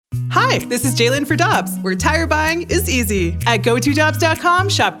Hi, this is Jalen for Dobbs, where tire buying is easy. At GoToDobbs.com,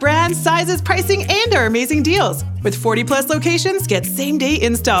 shop brands, sizes, pricing, and our amazing deals. With 40-plus locations, get same-day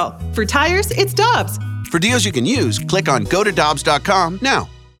install. For tires, it's Dobbs. For deals you can use, click on GoToDobbs.com now.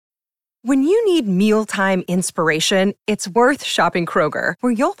 When you need mealtime inspiration, it's worth shopping Kroger,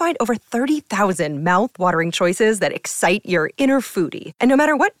 where you'll find over 30,000 mouth-watering choices that excite your inner foodie. And no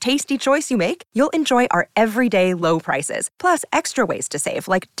matter what tasty choice you make, you'll enjoy our everyday low prices, plus extra ways to save,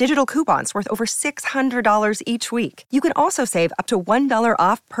 like digital coupons worth over $600 each week. You can also save up to $1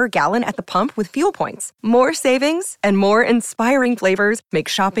 off per gallon at the pump with fuel points. More savings and more inspiring flavors make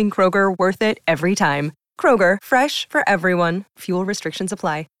shopping Kroger worth it every time. Kroger, fresh for everyone. Fuel restrictions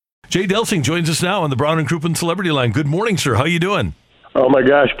apply. Jay Delsing joins us now on the Brown and Crouppen Celebrity Line. Good morning, sir. How you doing? Oh my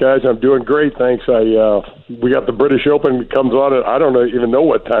gosh, guys, I'm doing great, thanks. We got the British Open, comes on at I don't even know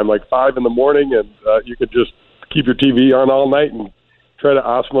what time, like 5 in the morning, and you could just keep your TV on all night and try to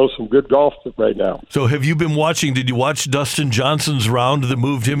osmose some good golf right now. So have you been watching? Did you watch Dustin Johnson's round that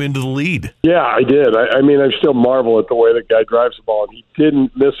moved him into the lead? Yeah, I did. I mean, I still marvel at the way the guy drives the ball. And he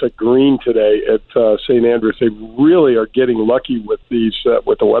didn't miss a green today at St. Andrews. They really are getting lucky with these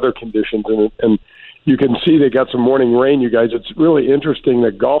with the weather conditions, and you can see they got some morning rain, you guys. It's really interesting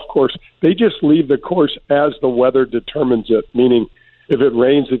that golf course, they just leave the course as the weather determines it, meaning if it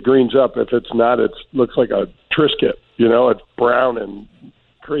rains, it greens up. If it's not, it looks like a Triscuit. You know, it's brown and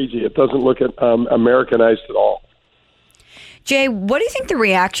crazy. It doesn't look Americanized at all. Jay, what do you think the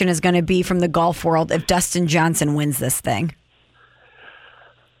reaction is going to be from the golf world if Dustin Johnson wins this thing?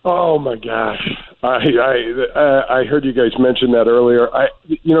 Oh my gosh! I heard you guys mention that earlier.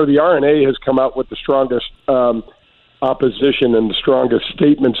 The R&A has come out with the strongest opposition and the strongest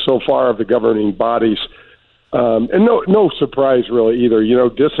statement so far of the governing bodies, and no surprise really either. You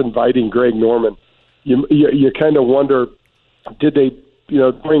know, disinviting Greg Norman. You kind of wonder, did they,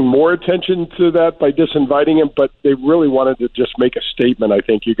 bring more attention to that by disinviting him? But they really wanted to just make a statement, I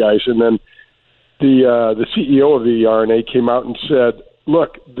think, you guys. And then the CEO of the R&A came out and said,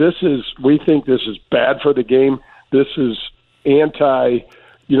 look, we think this is bad for the game. This is anti,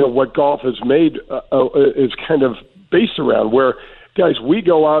 what golf has made is kind of based around where, guys, we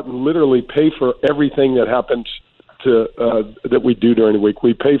go out and literally pay for everything that happens that we do during the week.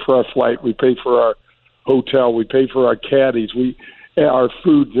 We pay for our flight. We pay for our hotel. We pay for our caddies. Our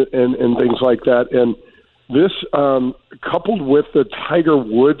food and things like that. And this, coupled with the Tiger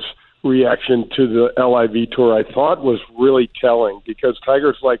Woods reaction to the LIV Tour, I thought was really telling, because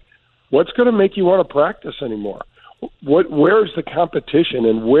Tiger's like, what's going to make you want to practice anymore? Where's the competition,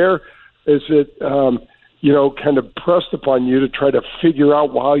 and where is it, kind of pressed upon you to try to figure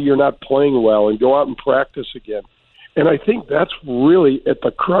out why you're not playing well and go out and practice again? And I think that's really at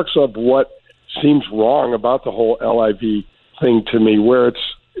the crux of what seems wrong about the whole LIV thing to me, where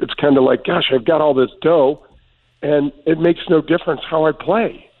it's kind of like, gosh, I've got all this dough, and it makes no difference how I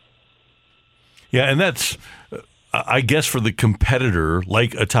play. Yeah, and that's, I guess, for the competitor,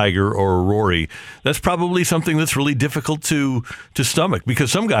 like a Tiger or a Rory, that's probably something that's really difficult to stomach, because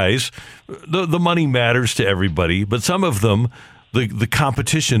some guys, the money matters to everybody, but some of them, the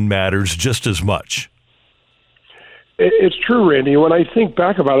competition matters just as much. It's true, Randy. When I think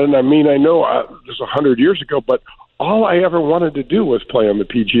back about it, and I mean, I know this was 100 years ago, but all I ever wanted to do was play on the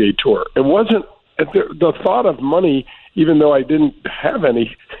PGA Tour. It wasn't the thought of money, even though I didn't have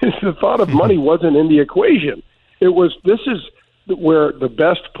any, the thought of money wasn't in the equation. It was, this is where the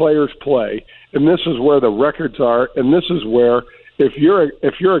best players play, and this is where the records are, and this is where, if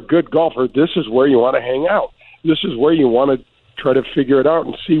you're a good golfer, this is where you want to hang out. This is where you want to try to figure it out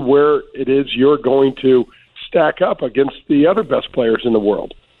and see where it is you're going to stack up against the other best players in the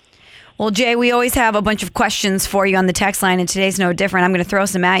world. Well, Jay, we always have a bunch of questions for you on the text line, and today's no different. I'm going to throw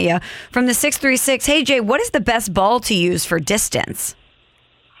some at you. From the 636, hey, Jay, what is the best ball to use for distance?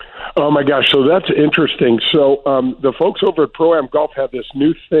 Oh, my gosh, so that's interesting. So the folks over at Pro-Am Golf have this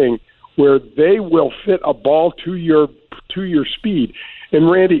new thing where they will fit a ball to your speed.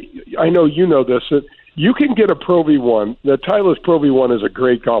 And, Randy, I know you know this, that you can get a Pro V1. The Titleist Pro V1 is a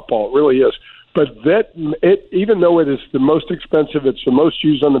great golf ball. It really is. But even though it is the most expensive, it's the most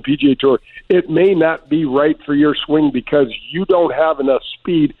used on the PGA Tour, it may not be right for your swing because you don't have enough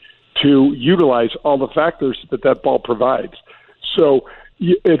speed to utilize all the factors that ball provides. So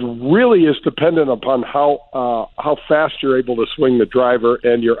it really is dependent upon how fast you're able to swing the driver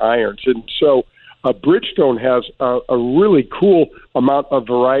and your irons. And so Bridgestone has a really cool amount of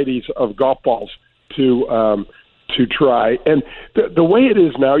varieties of golf balls to try. And the way it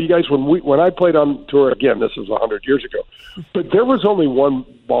is now, you guys, when I played on tour, again, this was 100 years ago, but there was only one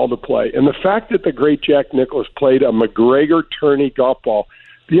ball to play. And the fact that the great Jack Nicklaus played a McGregor tourney golf ball,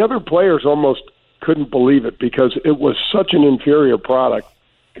 the other players almost couldn't believe it because it was such an inferior product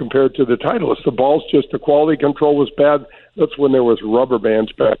compared to the Titleist. The quality control was bad. That's when there was rubber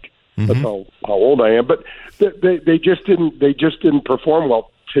bands back. That's how old I am. But they just didn't perform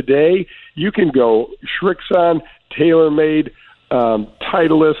well. Today, you can go Srixon, TaylorMade,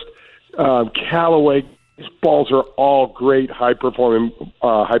 Titleist, Callaway. These balls are all great high performing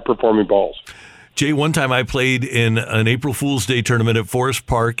balls. Jay, one time I played in an April Fool's Day tournament at Forest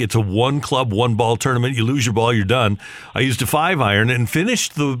Park. It's a one-club, one-ball tournament. You lose your ball, you're done. I used a 5-iron and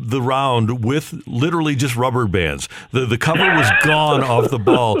finished the round with literally just rubber bands. The cover was gone off the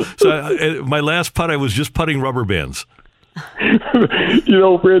ball. So my last putt, I was just putting rubber bands.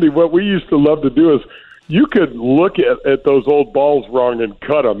 Randy, what we used to love to do is you could look at those old balls wrong and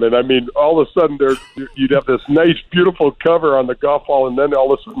cut them. And, I mean, all of a sudden you'd have this nice, beautiful cover on the golf ball, and then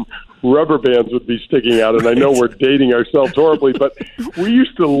all of a sudden rubber bands would be sticking out. And I know we're dating ourselves horribly, but we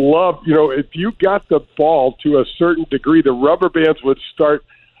used to love, if you got the ball to a certain degree, the rubber bands would start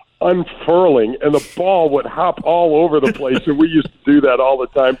unfurling, and the ball would hop all over the place. And we used to do that all the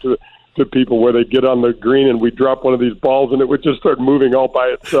time to people where they'd get on the green and we'd drop one of these balls, and it would just start moving all by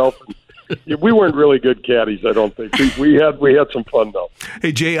itself. We weren't really good caddies, I don't think. We had some fun, though.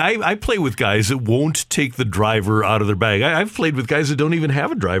 Hey, Jay, I play with guys that won't take the driver out of their bag. I've played with guys that don't even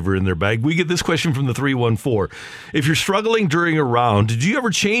have a driver in their bag. We get this question from the 314. If you're struggling during a round, did you ever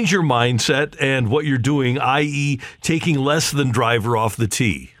change your mindset and what you're doing, i.e. taking less than driver off the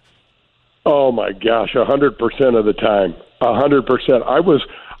tee? Oh, my gosh, 100% of the time. 100%.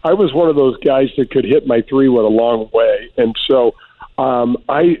 I was one of those guys that could hit my 3-wood a long way, and so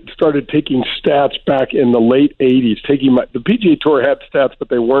I started taking stats back in the late 80s. The PGA Tour had stats, but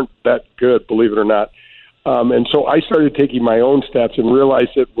they weren't that good, believe it or not. And so I started taking my own stats and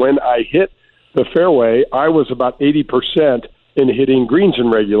realized that when I hit the fairway, I was about 80% in hitting greens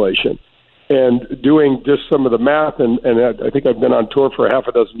in regulation. And doing just some of the math, and I think I've been on tour for half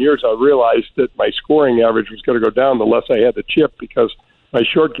a dozen years, I realized that my scoring average was going to go down the less I had to chip because my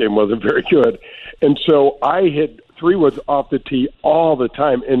short game wasn't very good. And so I hit 3-woods off the tee all the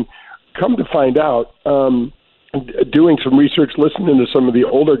time. And come to find out, doing some research, listening to some of the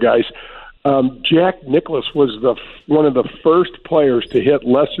older guys, Jack Nicklaus was one of the first players to hit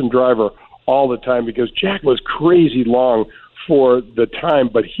less than driver all the time because Jack was crazy long for the time,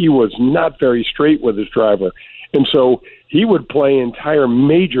 but he was not very straight with his driver. And so he would play entire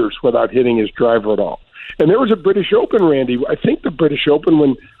majors without hitting his driver at all. And there was a British Open, Randy. I think the British Open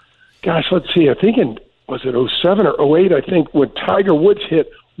when, let's see, I think was it 07 or 08, I think, when Tiger Woods hit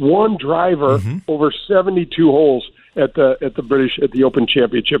one driver over 72 holes at the Open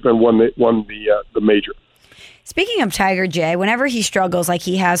Championship and won the major. Speaking of Tiger, Jay, whenever he struggles like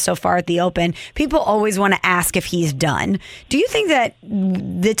he has so far at the Open, people always want to ask if he's done. Do you think that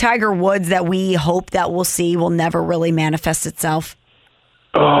the Tiger Woods that we hope that we'll see will never really manifest itself?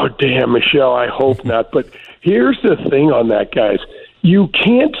 Oh, damn, Michelle, I hope not. But here's the thing on that, guys. You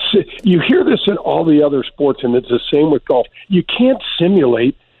hear this in all the other sports, and it's the same with golf. You can't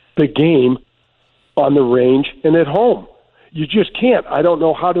simulate the game on the range and at home. You just can't. I don't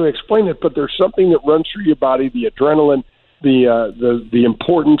know how to explain it, but there's something that runs through your body, the adrenaline, the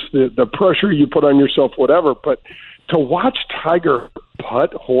importance, the pressure you put on yourself, whatever. But to watch Tiger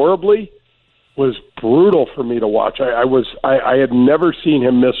putt horribly was brutal for me to watch. I had never seen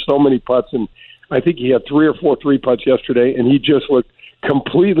him miss so many putts, and I think he had 3 or 4 3-putts yesterday, and he just looked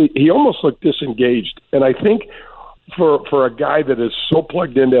he almost looked disengaged. And I think for a guy that is so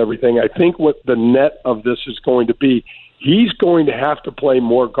plugged into everything, I think what the net of this is going to be, he's going to have to play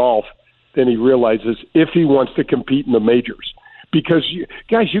more golf than he realizes if he wants to compete in the majors. Because,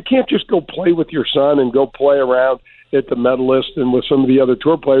 guys, you can't just go play with your son and go play around at the Medalist and with some of the other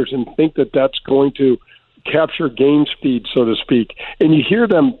tour players and think that that's going to capture game speed, so to speak. And you hear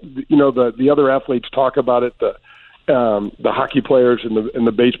them, the other athletes talk about it, the hockey players and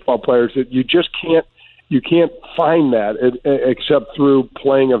the baseball players, that you just can't find that except through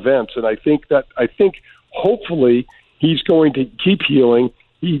playing events. And I think hopefully he's going to keep healing.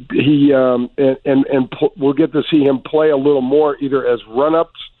 We'll get to see him play a little more, either as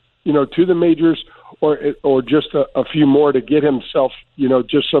run-ups, to the majors, or just a few more to get himself,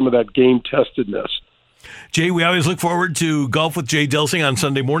 just some of that game testedness. Jay, we always look forward to Golf with Jay Delsing on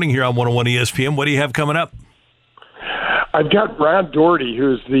Sunday morning here on 101 ESPN. What do you have coming up? I've got Ron Doherty,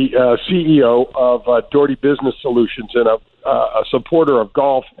 who's the CEO of Doherty Business Solutions and a supporter of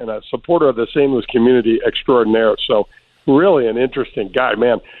golf and a supporter of the St. Louis community extraordinaire. So really an interesting guy,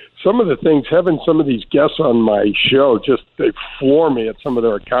 man. Some of the things, having some of these guests on my show, they floor me at some of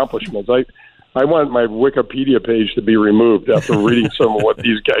their accomplishments. I want my Wikipedia page to be removed after reading some of what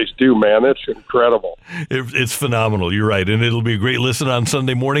these guys do, man. It's incredible. It's phenomenal. You're right. And it'll be a great listen on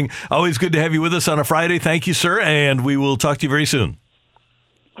Sunday morning. Always good to have you with us on a Friday. Thank you, sir. And we will talk to you very soon.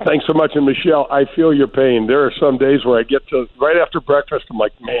 Thanks so much. And Michelle, I feel your pain. There are some days where I get to right after breakfast, I'm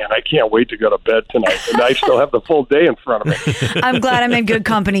like, man, I can't wait to go to bed tonight. And I still have the full day in front of me. I'm glad I'm in good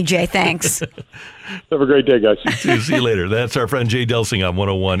company, Jay. Thanks. Have a great day, guys. See you later. That's our friend Jay Delsing on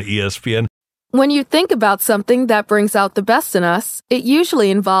 101 ESPN. When you think about something that brings out the best in us, it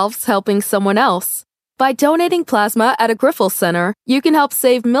usually involves helping someone else. By donating plasma at a Grifols Center, you can help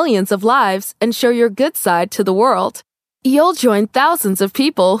save millions of lives and show your good side to the world. You'll join thousands of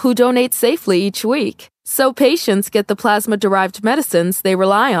people who donate safely each week, so patients get the plasma-derived medicines they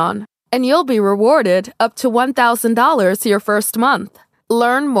rely on. And you'll be rewarded up to $1,000 your first month.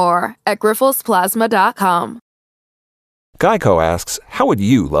 Learn more at grifolsplasma.com. Geico asks, how would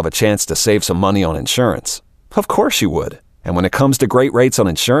you love a chance to save some money on insurance? Of course you would. And when it comes to great rates on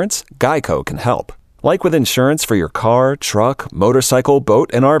insurance, Geico can help. Like with insurance for your car, truck, motorcycle, boat,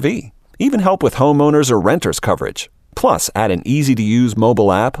 and RV. Even help with homeowners or renters coverage. Plus, add an easy-to-use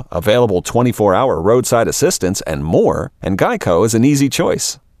mobile app, available 24-hour roadside assistance, and more, and Geico is an easy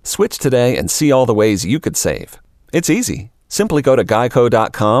choice. Switch today and see all the ways you could save. It's easy. Simply go to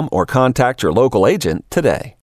geico.com or contact your local agent today.